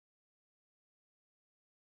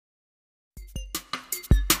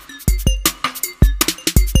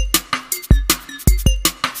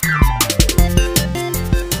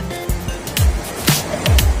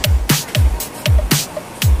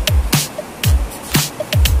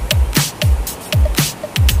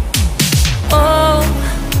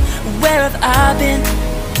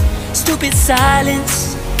stupid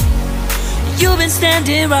silence. You've been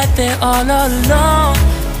standing right there all along,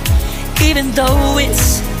 even though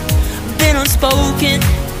it's been unspoken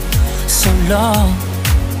so long.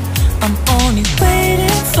 I'm only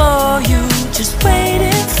waiting for you, just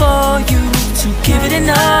waiting for you to give it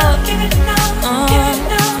enough.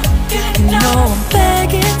 You know I'm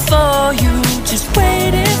begging for you, just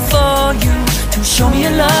waiting for you to show me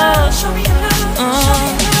your love.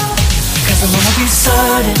 Cause I wanna be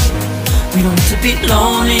certain we don't need to be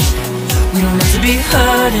lonely, we don't need to be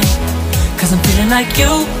hurting. Cause I'm feeling like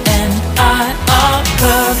you and I are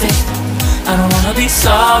perfect. I don't wanna be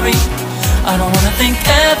sorry, I don't wanna think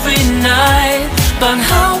every night about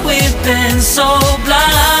how we've been so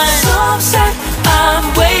blind. So upset, I'm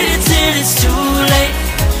waiting till it's too late.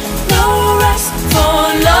 No rest for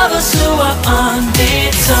lovers who are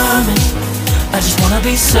undetermined. I just wanna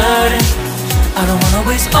be certain, I don't wanna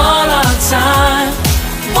waste all our time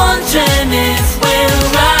wondering if we're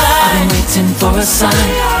right. I've been waiting for a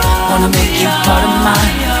sign, wanna make you part of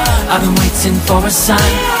mine. I've been waiting for a sign,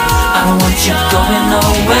 I don't want you going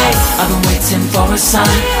away. I've been waiting for a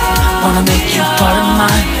sign, wanna make you part of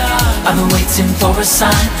mine. I've been waiting for a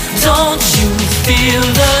sign. Don't you feel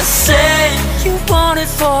the same? You want it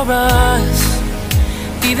for us,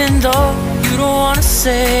 even though you don't wanna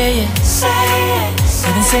say it.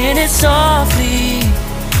 You've been saying it softly,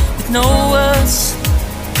 with no words.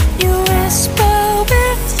 You whisper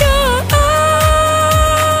with your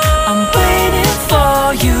eyes. I'm waiting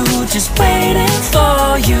for you, just waiting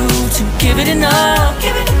for you to give it enough.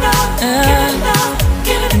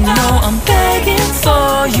 You know I'm begging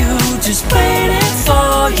for you, just waiting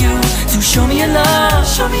for you to show me your love,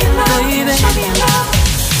 baby.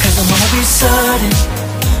 Cause I wanna be certain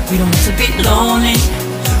we don't have to be lonely,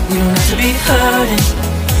 we don't have to be hurting.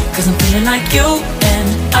 Cause I'm feeling like you and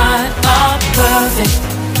I are perfect.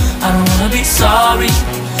 I don't wanna be sorry,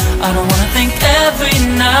 I don't wanna think every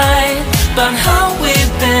night about how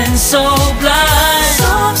we've been so blind. So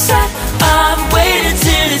upset, I've waited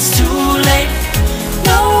till it's too late.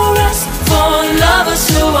 No rest for lovers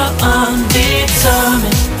who are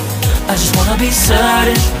undetermined. I just wanna be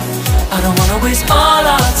certain, I don't wanna waste all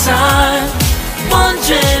our time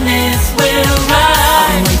wondering if we're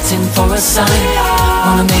right. I've been waiting for a sign,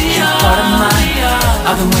 wanna make you part of mine.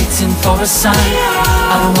 I've been waiting for a sign,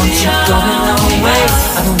 I don't want you going away.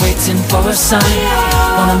 I've been waiting for a sign,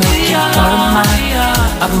 wanna make you part of mine.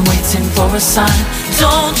 I've been waiting for a sign.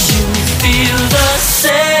 Don't you feel the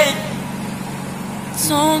same?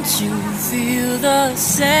 Don't you feel the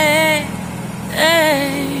same?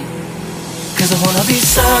 Cause I wanna be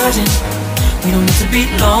certain we don't need to be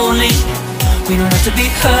lonely, we don't have to be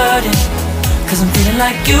hurting. Cause I'm feeling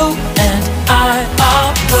like you and I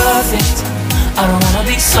are perfect. I don't wanna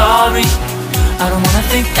be sorry, I don't wanna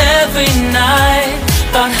think every night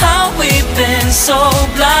about how we've been so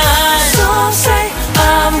blind. So say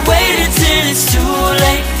I'm waiting till it's too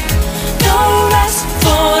late. No rest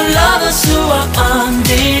for lovers who are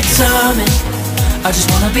undetermined. I just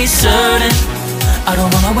wanna be certain, I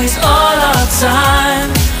don't wanna waste all our time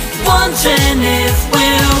wondering if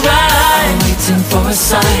we're right. I've been waiting for a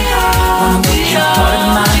sign, wanna make you part of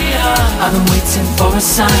mine. I've been waiting for a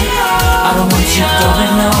sign, I don't want you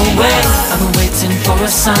going away. I've been waiting for a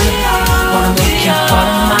sign, wanna make you part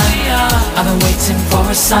of mine. I've been waiting for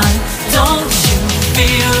a sign. Don't you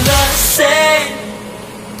feel the same?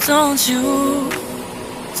 Don't you,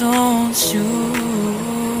 don't you?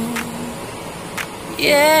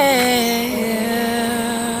 Yeah.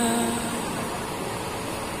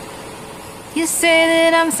 You say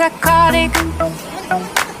that I'm psychotic,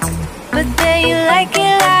 but then you like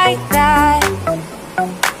it like that.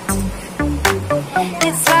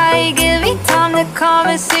 It's like every time the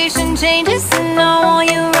conversation changes, and I want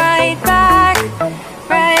you right back,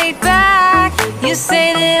 right back. You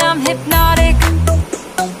say that I'm hypnotic,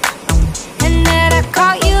 and that I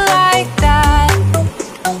caught you like that.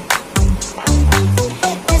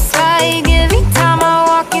 It's like every time I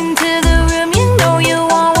walk into the room, you know you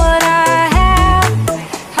want what I have,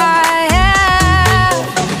 I have.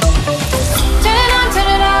 Turn it on, turn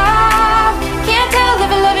it off. Can't tell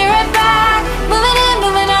if I love you right back. Moving in,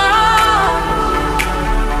 moving on.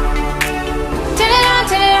 Turn it on,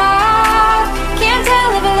 turn it off. Can't tell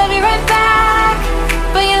if I love you right back,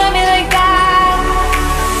 but you love me like that.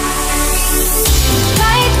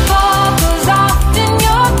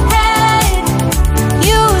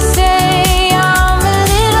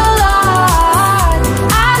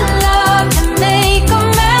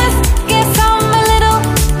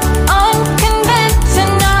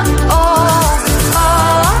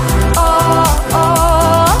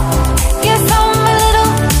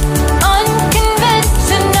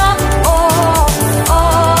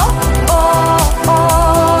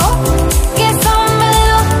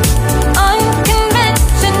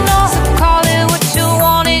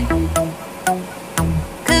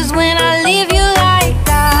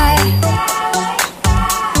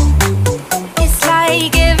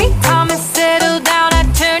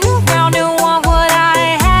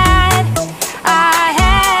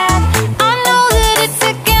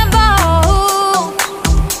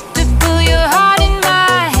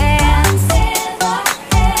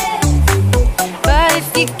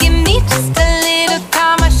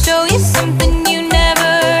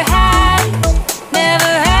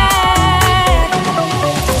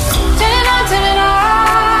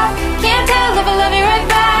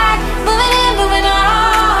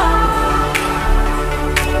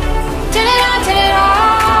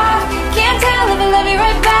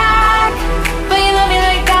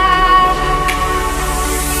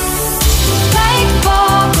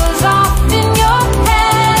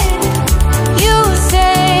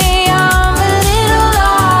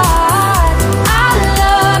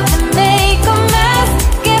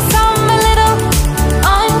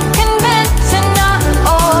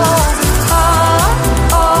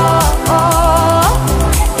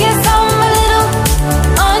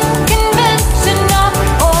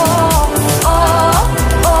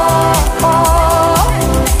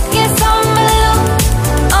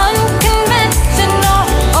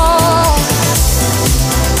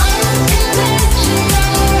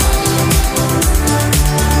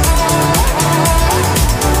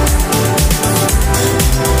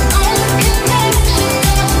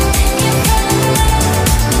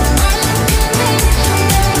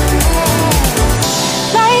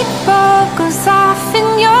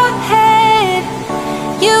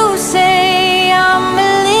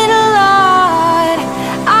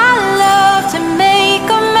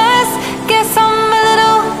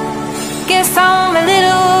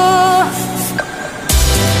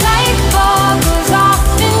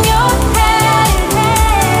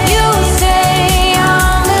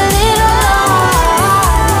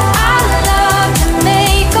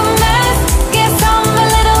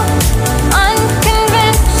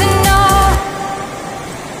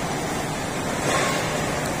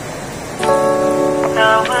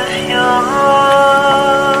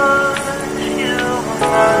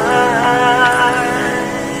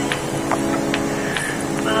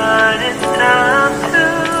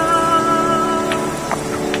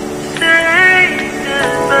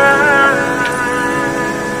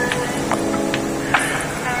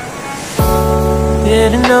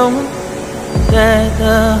 Didn't know that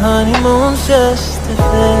the honeymoon's just a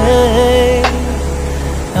phase.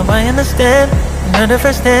 Now I understand, another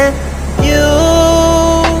first hand. You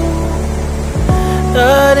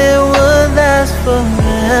thought it would last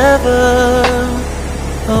forever.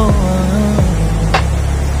 Oh,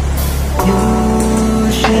 you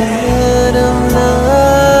should have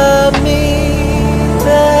loved me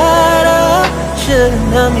better. Should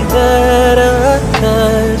have loved me better,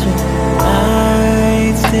 'cause we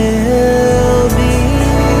might still be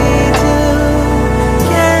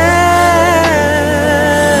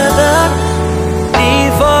together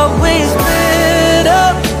before we split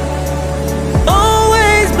up.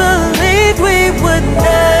 Always believed we would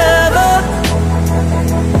never.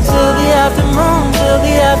 Till the afternoon, till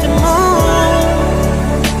the afternoon.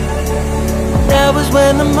 That was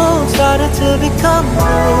when the moon started to become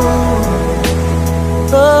blue.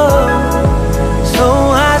 Oh, so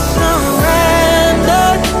I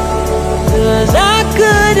surrendered, 'cause I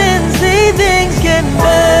couldn't see things getting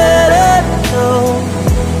better. So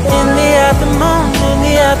in the afternoon,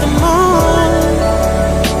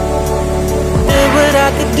 did what I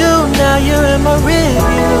could do, now you're in my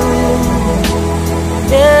review.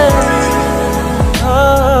 Yeah,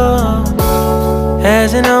 oh,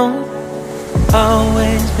 hasn't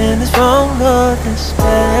always been this wrong or this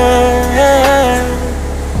bad.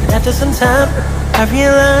 But after some time, I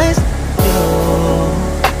realized you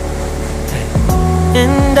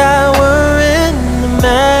and I were in the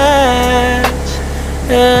match.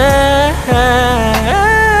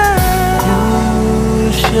 You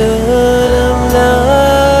should have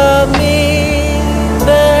loved me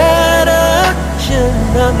better. Should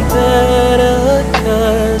have loved me better,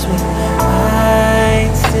 'cause we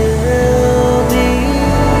might still be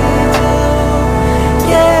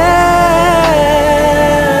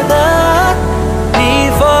together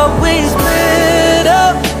before we split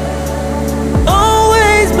up.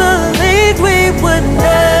 Always believed we would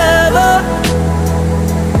never.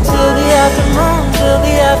 Till the afternoon, till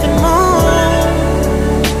the afternoon.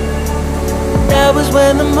 That was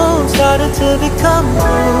when the moon started to become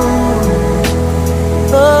blue.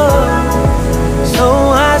 Oh, so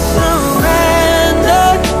I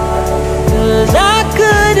surrendered, 'cause I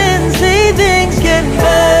couldn't see things getting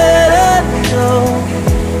better. So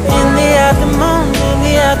in the afternoon,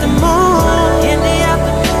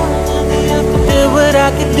 did what I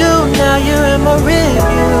could do, now you're in my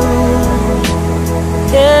review.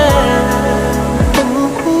 Yeah, ooh,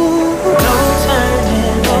 no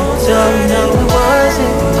turning back. So you know it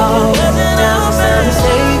wasn't all. Now it's time to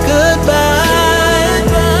say goodbye.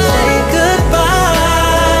 Say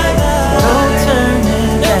goodbye. No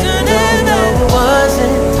turning back. Don't know it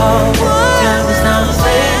wasn't all. Now it's time to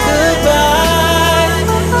say goodbye.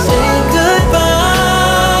 Say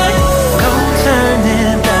goodbye. No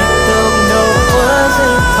turning back. Though we know it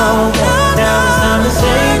wasn't all. Now it's time to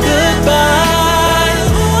say goodbye.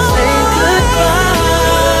 Say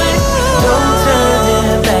goodbye. No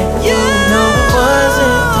turning back. You know it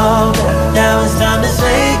wasn't all. Now it's time to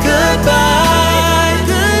say goodbye.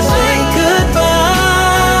 Say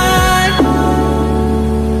goodbye.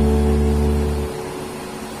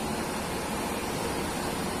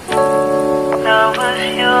 That was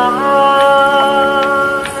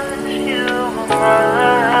yours, you were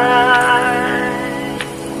mine.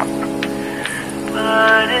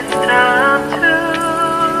 But it's time to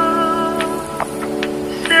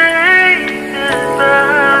say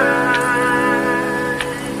goodbye.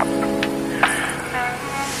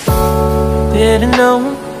 Didn't know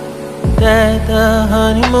that the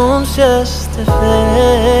honeymoon's just a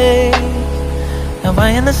phase. Now I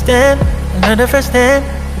understand, another first hand.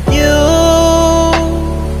 You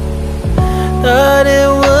thought it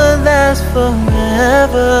would last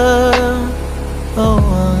forever. Oh,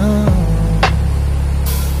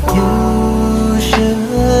 you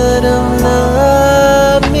should have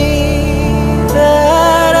loved me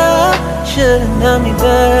better. Should have loved me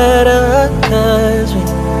better, 'cause we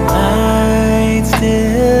might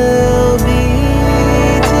still be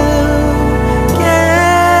together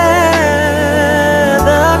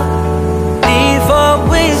before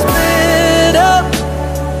we split up.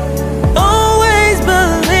 Always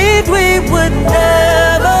believed we would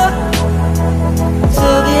never.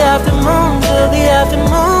 Till the afternoon, till the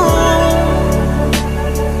afternoon.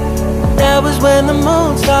 That That was when the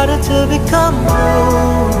moon started to become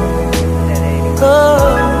blue.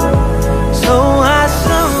 Oh, so I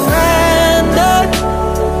surrendered,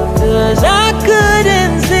 'cause I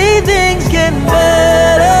couldn't see things getting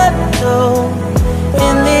better. So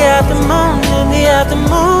in the afternoon,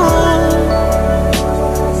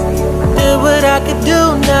 did what I could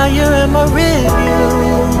do, now you're in my review.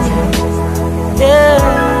 Yeah,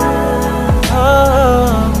 oh.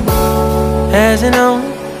 Hasn't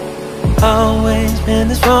always been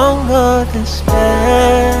this wrong or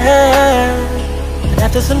despair. But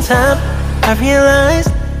after some time, I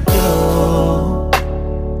realized you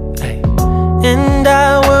and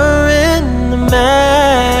I were in the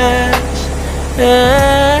match.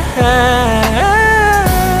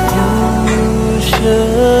 You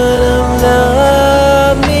should have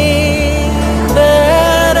loved me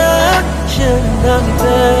better, should have loved me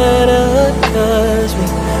better, 'cause we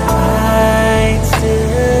might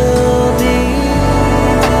still be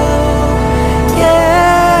together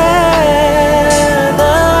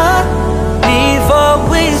before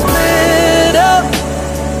we split up.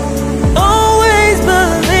 Always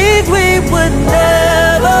believed we would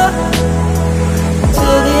never.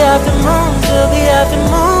 Till the afternoon,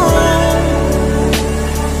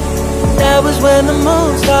 that was when the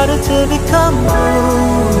moon started to become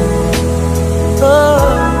blue. Oh,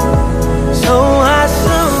 so I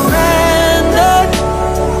surrendered,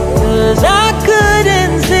 'cause I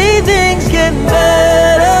couldn't see things getting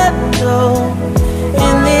better. So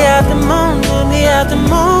in the afternoon,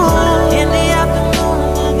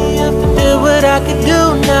 did what I could do,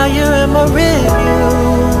 now you're in my review.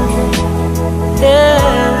 Yeah,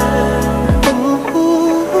 ooh,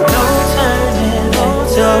 no turning back,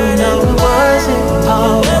 so we know it wasn't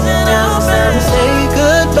all. Now it's time to say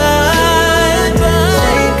goodbye,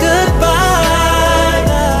 say goodbye.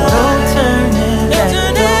 No turning back, so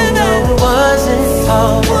we know it wasn't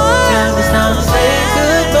all. Now it's time to say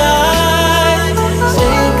goodbye,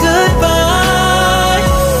 say goodbye.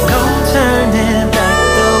 No turning back,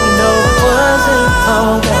 though we know it wasn't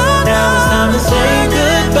all. Now it's time to say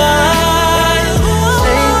goodbye,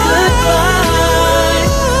 say goodbye.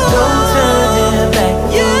 No turning back,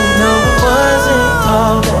 you know it wasn't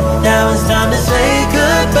all. Now it's time to say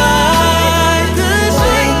goodbye,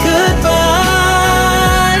 say goodbye.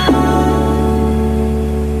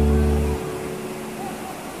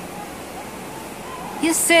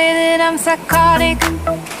 You say that I'm psychotic,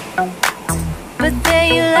 but then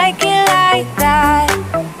you like it like that.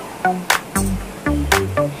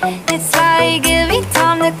 It's like every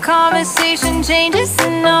time the conversation changes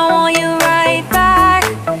and I want you